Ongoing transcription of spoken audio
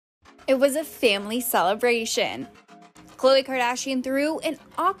It was a family celebration. Khloe Kardashian threw an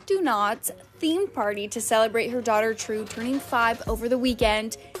Octonauts themed party to celebrate her daughter True turning 5 over the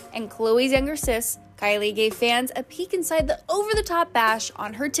weekend, and Khloe's younger sis, Kylie, gave fans a peek inside the over-the-top bash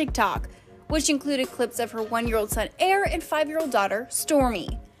on her TikTok, which included clips of her 1-year-old son Aire and 5-year-old daughter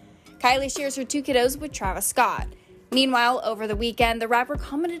Stormi. Kylie shares her 2 kiddos with Travis Scott. Meanwhile, over the weekend, the rapper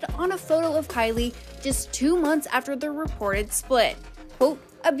commented on a photo of Kylie just 2 months after the reported split. Quote,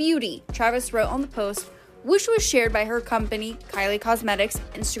 "A beauty," Travis wrote on the post, which was shared by her company, Kylie Cosmetics,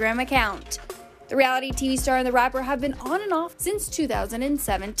 Instagram account. The reality TV star and the rapper have been on and off since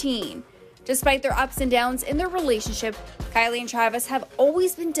 2017. Despite their ups and downs in their relationship, Kylie and Travis have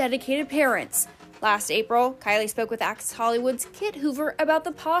always been dedicated parents. Last April, Kylie spoke with Access Hollywood's Kit Hoover about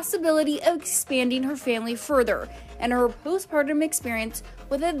the possibility of expanding her family further and her postpartum experience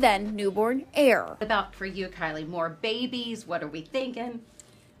with a then newborn Aire. What about for you, Kylie? More babies? What are we thinking?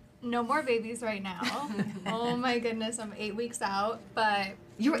 No more babies right now. Oh my goodness, I'm 8 weeks out, but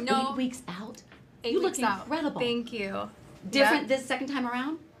You're 8 weeks out? 8 you weeks look out. incredible. Thank you. Different this second time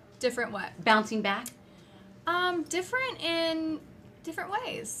around? Different what? Bouncing back? Different in different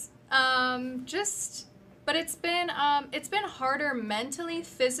ways. But it's been harder mentally,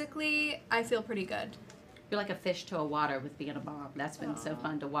 physically. I feel pretty good. You're like a fish to a water with being a mom. That's been so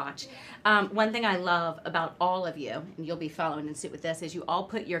fun to watch. One thing I love about all of you, and you'll be following in suit with this, is you all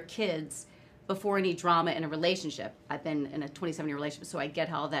put your kids before any drama in a relationship. I've been in a 27-year relationship, so I get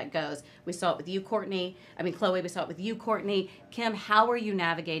how that goes. We saw it with you, Khloe. We saw it with you, Courtney. Kim, how are you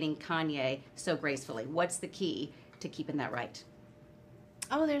navigating Kanye so gracefully? What's the key to keeping that right?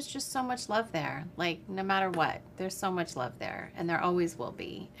 Oh, there's just so much love there. Like, no matter what, there's so much love there. And there always will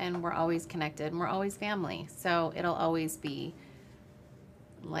be. And we're always connected. And we're always family. So it'll always be,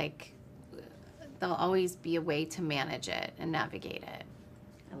 like, there'll always be a way to manage it and navigate it.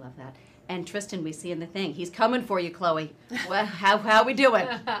 I love that. And Tristan, we see in the thing. He's coming for you, Khloe. Well, how we doing?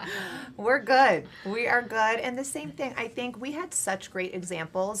 We're good. We are good. And the same thing, I think we had such great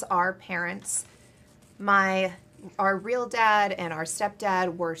examples. Our parents, our real dad and our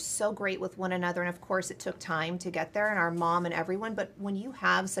stepdad were so great with one another. And of course, it took time to get there, and our mom and everyone. But when you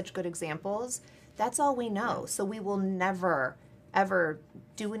have such good examples, that's all we know. So we will never, ever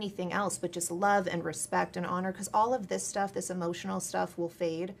do anything else but just love and respect and honor, because all of this stuff, this emotional stuff will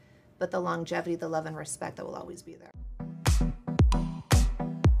fade. But the longevity, the love and respect, that will always be there.